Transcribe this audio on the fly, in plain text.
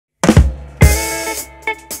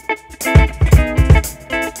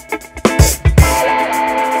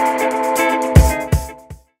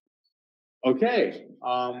Okay,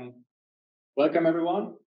 welcome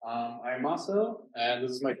everyone. I'm Marcel, and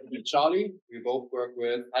this is my colleague Charlie. We both work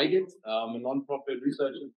with HiGit, a non-profit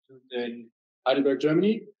research institute in Heidelberg,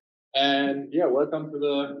 Germany. And yeah, welcome to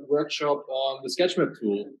the workshop on the SketchMap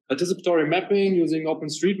tool, participatory mapping using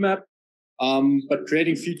OpenStreetMap, but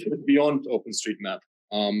creating features beyond OpenStreetMap.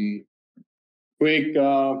 Quick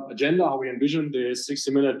agenda, how we envision this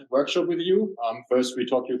 60-minute workshop with you. First, we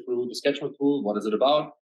talk you through the SketchMap tool. What is it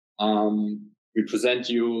about? We present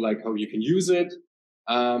you like how you can use it,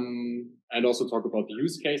 and also talk about the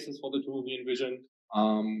use cases for the tool we envisioned.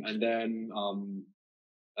 And then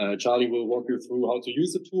Charlie will walk you through how to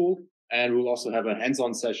use the tool, and we'll also have a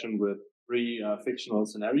hands-on session with 3 fictional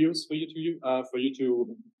scenarios for you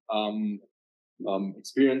to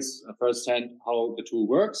experience firsthand how the tool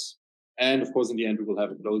works. And of course, in the end, we will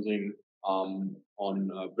have a closing on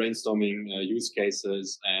brainstorming use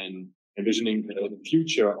cases and envisioning the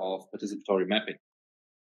future of participatory mapping.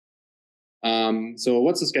 So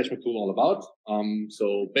what's the SketchMap tool all about?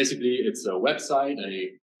 So basically, it's a website,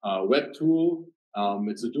 a web tool.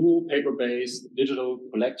 It's a dual paper-based digital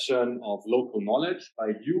collection of local knowledge. By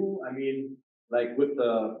you, I mean, like with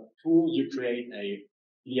the tool, you create a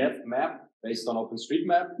PDF map based on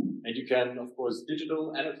OpenStreetMap, and you can, of course,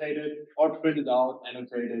 digital annotate it or print it out,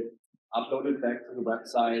 annotate it, upload it back to the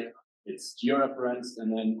website. It's georeferenced,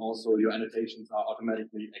 and then also your annotations are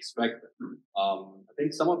automatically extracted. I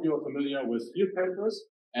think some of you are familiar with field papers,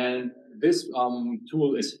 and this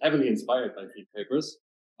tool is heavily inspired by field papers,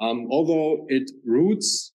 although its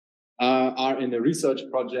roots are in a research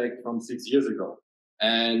project from 6 years ago,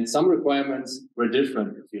 and some requirements were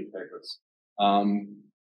different with field papers.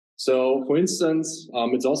 So, for instance,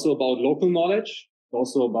 it's also about local knowledge. It's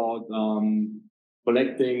also about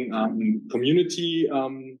collecting community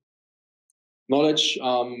knowledge,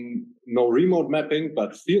 no remote mapping,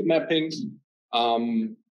 but field mapping.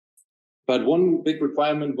 But one big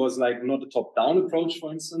requirement was like not a top-down approach,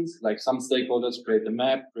 for instance, like some stakeholders create the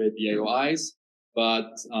map, create the AOIs,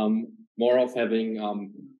 but more of having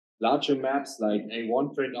larger maps like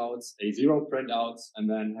A1 printouts, A0 printouts, and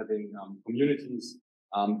then having communities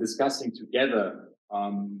discussing together.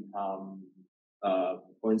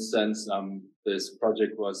 For instance, this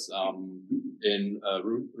project was in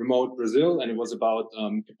remote Brazil, and it was about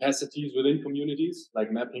capacities within communities,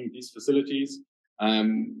 like mapping these facilities,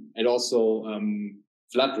 and also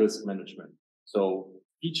flood risk management. So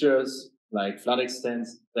features like flood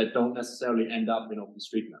extents that don't necessarily end up in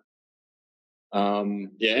OpenStreetMap.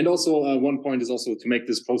 Yeah, and also one point is also to make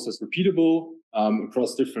this process repeatable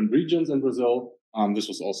across different regions in Brazil. This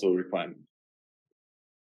was also a requirement.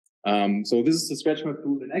 So this is the SketchMap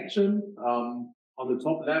tool in action. On the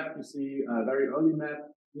top left, you see a very early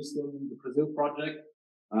map used in the Brazil project.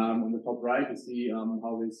 On the top right, you see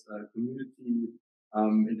how these community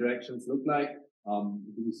interactions look like.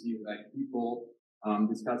 You see like people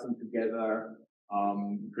discussing together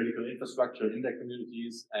critical infrastructure in their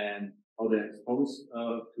communities and how they're exposed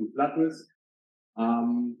to flood risk.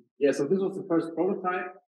 Yeah, so this was the first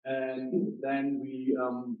prototype, and then we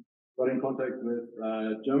got in contact with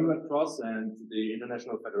German Red Cross and the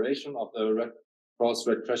International Federation of the Red Cross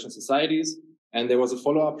Red Crescent Societies. And there was a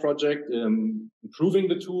follow-up project improving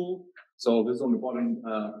the tool. So this on the bottom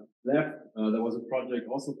left, there was a project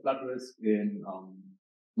also flood risk in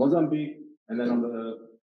Mozambique. And then on the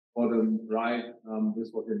bottom right,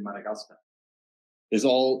 this was in Madagascar. It's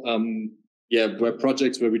all were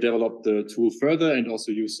projects where we developed the tool further and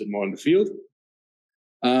also used it more in the field.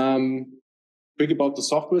 Quick about the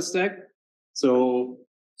software stack. So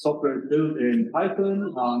software is built in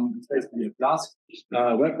Python. It's basically a Flask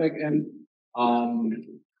web backend.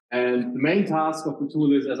 And the main task of the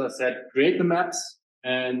tool is, as I said, create the maps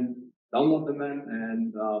and download them in.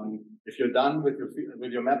 And if you're done with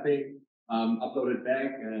your mapping, upload it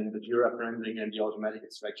back and the georeferencing and the automatic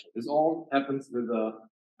extraction. This all happens with a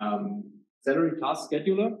salary task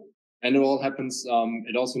scheduler, and it all happens.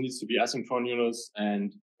 It also needs to be asynchronous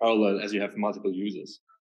and parallel as you have multiple users.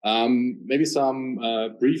 Maybe some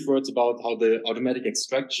brief words about how the automatic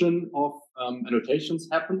extraction of annotations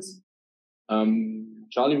happens.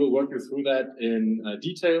 Charlie will work you through that in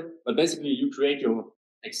detail, but basically you create your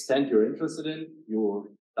extent you're interested in, you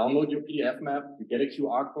download your PDF map, you get a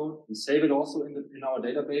QR code, you save it also in our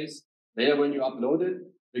database. There, when you upload it,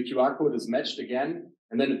 the QR code is matched again,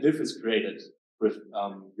 and then a diff is created with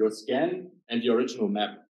your scan and the original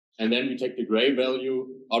map. And then we take the gray value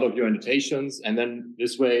out of your annotations. And then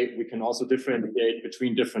this way we can also differentiate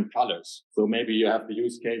between different colors. So maybe you have the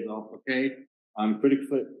use case of, okay,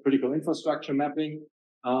 critical infrastructure mapping.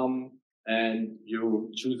 And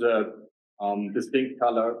you choose a distinct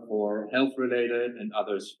color for health-related and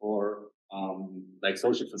others for like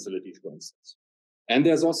social facilities, for instance. And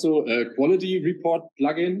there's also a quality report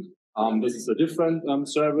plugin. This is a different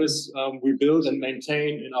service we build and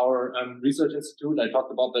maintain in our research institute. I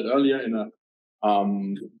talked about that earlier in a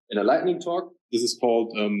lightning talk. This is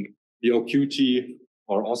called the OQT,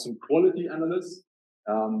 or Awesome Quality Analyst.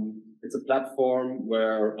 It's a platform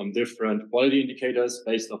where different quality indicators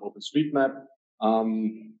based off OpenStreetMap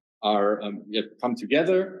come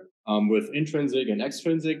together with intrinsic and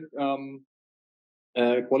extrinsic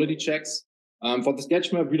quality checks. For the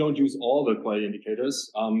sketch map, we don't use all the quality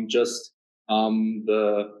indicators, just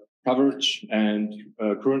the coverage and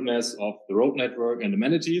currentness of the road network and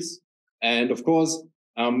amenities. And of course,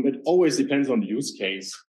 it always depends on the use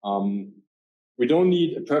case. We don't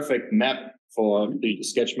need a perfect map for the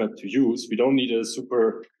sketch map to use. We don't need a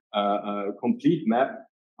super complete map.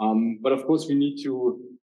 But of course, we need to,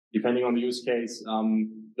 depending on the use case,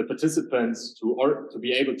 the participants to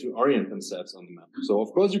be able to orient themselves on the map. So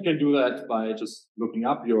of course, you can do that by just looking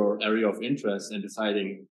up your area of interest and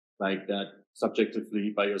deciding like that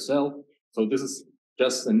subjectively by yourself. So this is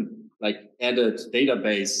just an like added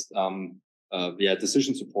database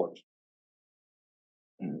decision support.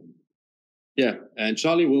 Yeah, and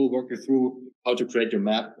Charlie will walk you through how to create your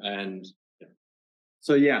map. And yeah.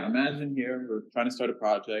 So yeah, imagine here we're trying to start a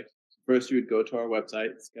project. First, you would go to our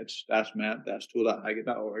website,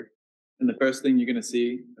 sketch-map-tool.higa.org, and the first thing you're going to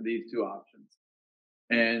see are these two options.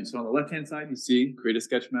 And so on the left-hand side, you see create a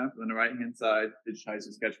sketch map, and on the right-hand side, digitize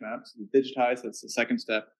the sketch map. So digitize, that's the second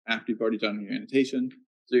step after you've already done your annotation.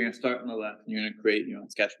 So you're going to start on the left, and you're going to create your own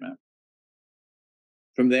sketch map.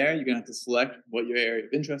 From there, you're going to have to select what your area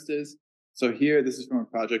of interest is. So here, this is from a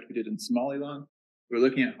project we did in Somaliland. We're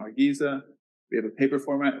looking at Hargeisa. We have a paper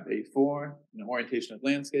format of A4, an orientation of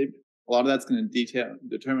landscape. A lot of that's going to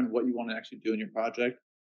determine what you want to actually do in your project.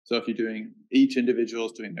 So if you're doing each individual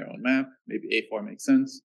is doing their own map, maybe A4 makes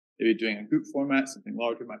sense. If you're doing a group format, something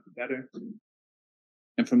larger might be better.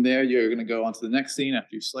 And from there, you're going to go on to the next scene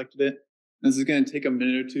after you've selected it. This is going to take a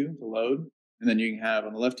minute or two to load. And then you can have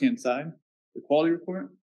on the left-hand side, the quality report,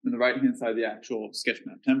 and the right-hand side, the actual sketch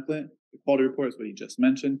map template. The quality report is what you just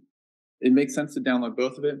mentioned. It makes sense to download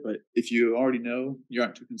both of it, but if you already know you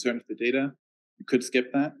aren't too concerned with the data, you could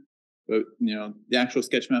skip that. But you know, the actual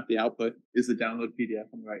sketch map, the output is the download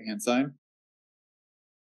PDF on the right-hand side.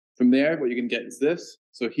 From there, what you can get is this.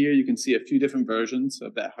 So here you can see a few different versions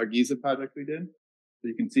of that Hargeisa project we did. So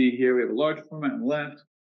you can see here we have a larger format on the left,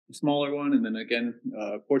 a smaller one, and then again,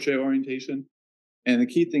 portrait orientation. And the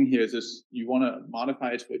key thing here is just you want to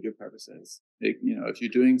modify it to what your purpose is. If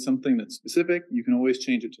you're doing something that's specific, you can always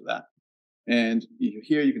change it to that. And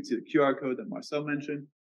here you can see the QR code that Marcel mentioned,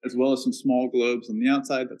 as well as some small globes on the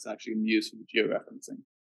outside that's actually going to be used for the georeferencing.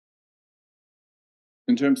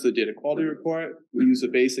 In terms of the data quality report, we use a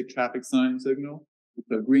basic traffic sign signal.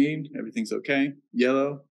 So green, everything's okay.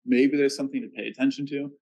 Yellow, maybe there's something to pay attention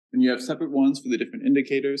to. And you have separate ones for the different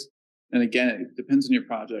indicators. And again, it depends on your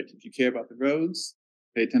project. If you care about the roads,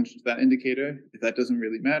 pay attention to that indicator. If that doesn't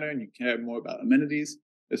really matter and you care more about amenities,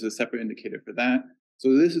 there's a separate indicator for that.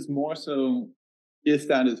 So this is more so if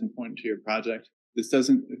that is important to your project. This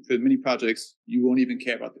doesn't, for many projects, you won't even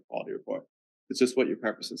care about the quality report. It's just what your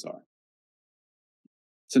purposes are.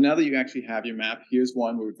 So now that you actually have your map, here's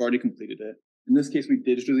one where we've already completed it. In this case, we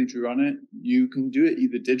digitally drew on it. You can do it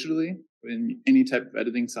either digitally in any type of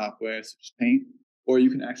editing software, such as Paint, or you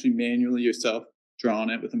can actually manually yourself draw on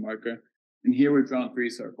it with a marker. And here we've drawn 3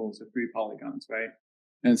 circles or 3 polygons, right?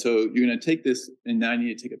 And so you're going to take this, and now you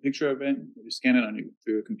need to take a picture of it. You scan it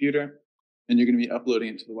through a computer, and you're going to be uploading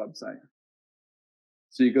it to the website.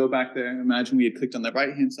 So you go back there. Imagine we had clicked on the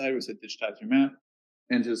right-hand side where it said digitize your map.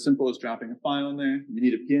 And it's as simple as dropping a file in there. You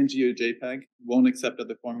need a PNG or JPEG. It won't accept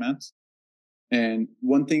other formats. And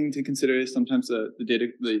one thing to consider is sometimes the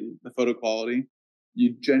photo quality.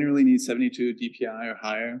 You generally need 72 DPI or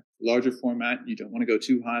higher. Larger format, you don't want to go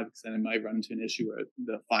too high because then it might run into an issue where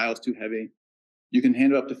the file is too heavy. You can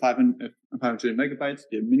handle up to 500 megabytes if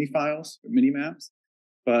you have mini files or mini maps.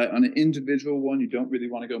 But on an individual one, you don't really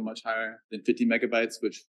want to go much higher than 50 megabytes,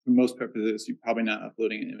 which for most purposes, you're probably not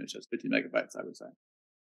uploading an image that's 50 megabytes, I would say.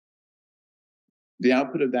 The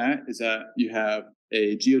output of that is that you have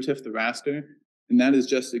a geotiff, the raster, and that is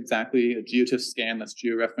just exactly a geotiff scan that's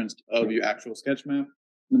georeferenced of your actual sketch map.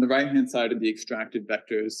 And on the right-hand side are the extracted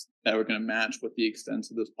vectors that are going to match what the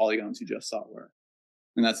extents of those polygons you just saw were.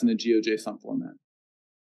 And that's in a GeoJSON format.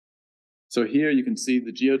 So here you can see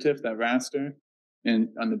the geotiff, that raster, and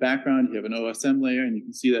on the background you have an OSM layer, and you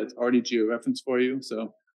can see that it's already georeferenced for you.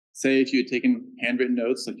 So say if you had taken handwritten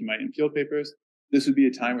notes like you might in field papers, this would be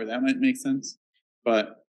a time where that might make sense.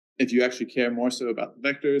 But if you actually care more so about the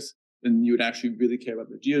vectors, then you would actually really care about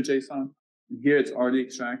the GeoJSON. And here it's already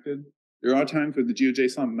extracted. There are times where the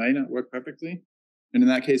GeoJSON might not work perfectly. And in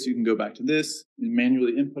that case, you can go back to this and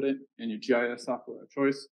manually input it in your GIS software of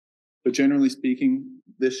choice. But generally speaking,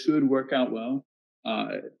 this should work out well,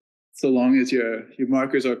 so long as your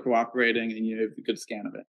markers are cooperating and you have a good scan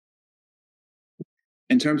of it.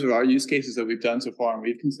 In terms of our use cases that we've done so far and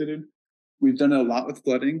we've considered, we've done it a lot with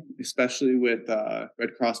flooding, especially with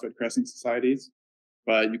Red Cross, Red Crescent societies.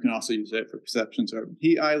 But you can also use it for perceptions of urban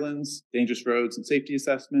heat islands, dangerous roads and safety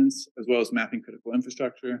assessments, as well as mapping critical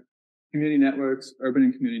infrastructure, community networks, urban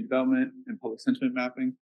and community development, and public sentiment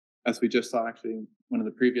mapping. As we just saw actually in one of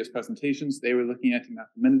the previous presentations, they were looking at to map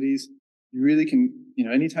amenities. You really can,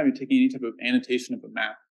 anytime you're taking any type of annotation of a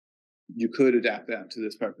map, you could adapt that to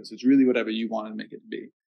this purpose. It's really whatever you want to make it to be.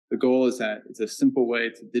 The goal is that it's a simple way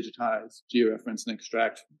to digitize, georeference, and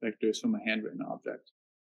extract vectors from a handwritten object.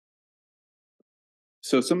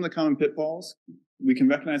 So some of the common pitfalls, we can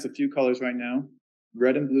recognize a few colors right now.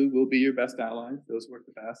 Red and blue will be your best allies. Those work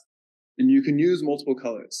the best. And you can use multiple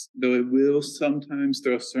colors, though it will sometimes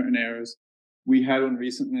throw certain errors. We had one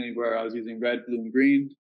recently where I was using red, blue, and green.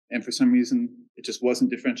 And for some reason, it just wasn't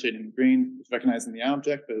differentiating the green. It was recognizing the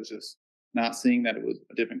object, but it was just not seeing that it was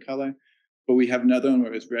a different color. But we have another one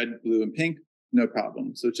where it's red, blue, and pink, no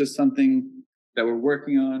problem. So it's just something that we're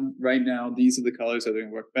working on right now. These are the colors that are going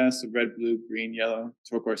to work best: so red, blue, green, yellow,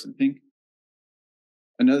 turquoise, and pink.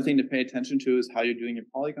 Another thing to pay attention to is how you're doing your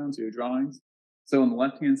polygons or your drawings. So on the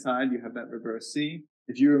left-hand side, you have that reverse C.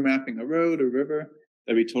 If you were mapping a road or river,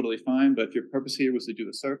 that'd be totally fine. But if your purpose here was to do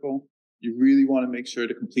a circle, you really want to make sure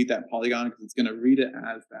to complete that polygon because it's going to read it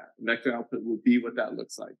as that. The vector output will be what that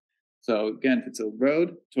looks like. So again, if it's a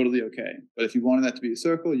road, totally okay. But if you wanted that to be a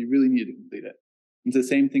circle, you really need to complete it. It's the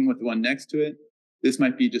same thing with the one next to it. This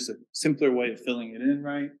might be just a simpler way of filling it in,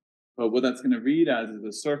 right? But what that's going to read as is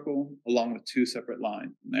a circle along with two separate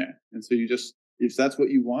lines in there. And so you just, if that's what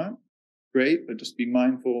you want, great, but just be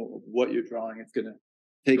mindful of what you're drawing. It's going to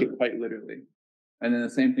take it quite literally. And then the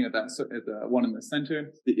same thing with that, the one in the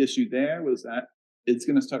center. The issue there was that it's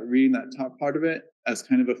going to start reading that top part of it as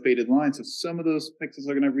kind of a faded line. So some of those pixels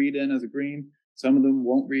are going to read in as a green. Some of them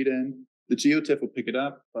won't read in. The GeoTIFF will pick it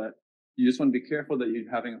up, but you just want to be careful that you're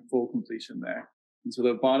having a full completion there. And so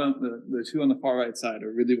the bottom, the two on the far right side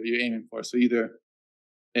are really what you're aiming for. So either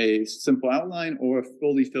a simple outline or a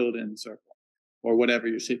fully filled in circle, or whatever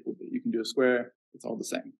your shape will be. You can do a square, it's all the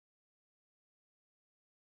same.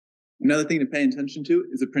 Another thing to pay attention to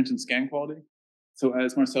is the print and scan quality. So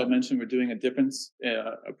as Marcel mentioned, we're doing a difference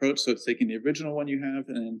approach. So it's taking the original one you have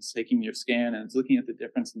and then it's taking your scan and it's looking at the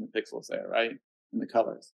difference in the pixels there, right? And the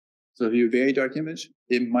colors. So if you have a very dark image,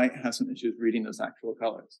 it might have some issues reading those actual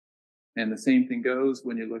colors. And the same thing goes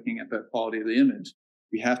when you're looking at the quality of the image.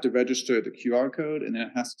 We have to register the QR code and then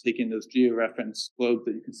it has to take in those georeference globes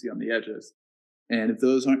that you can see on the edges. And if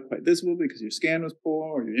those aren't quite visible because your scan was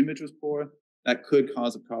poor or your image was poor, that could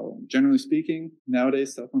cause a problem. Generally speaking,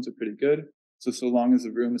 nowadays cell phones are pretty good. So long as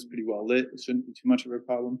the room is pretty well lit, it shouldn't be too much of a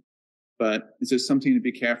problem. But it's just something to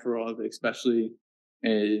be careful of, especially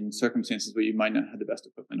in circumstances where you might not have the best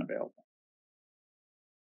equipment available.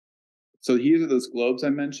 So here are those globes I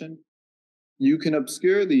mentioned. You can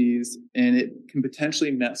obscure these and it can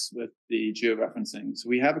potentially mess with the georeferencing. So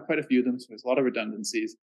we have quite a few of them, so there's a lot of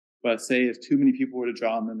redundancies. But say if too many people were to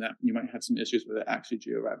draw on them, that you might have some issues with it actually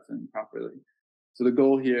georeferencing properly. So the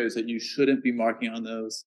goal here is that you shouldn't be marking on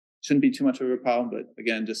those. Shouldn't be too much of a problem, but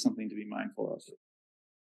again, just something to be mindful of.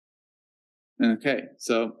 Okay,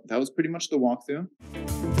 so that was pretty much the walkthrough.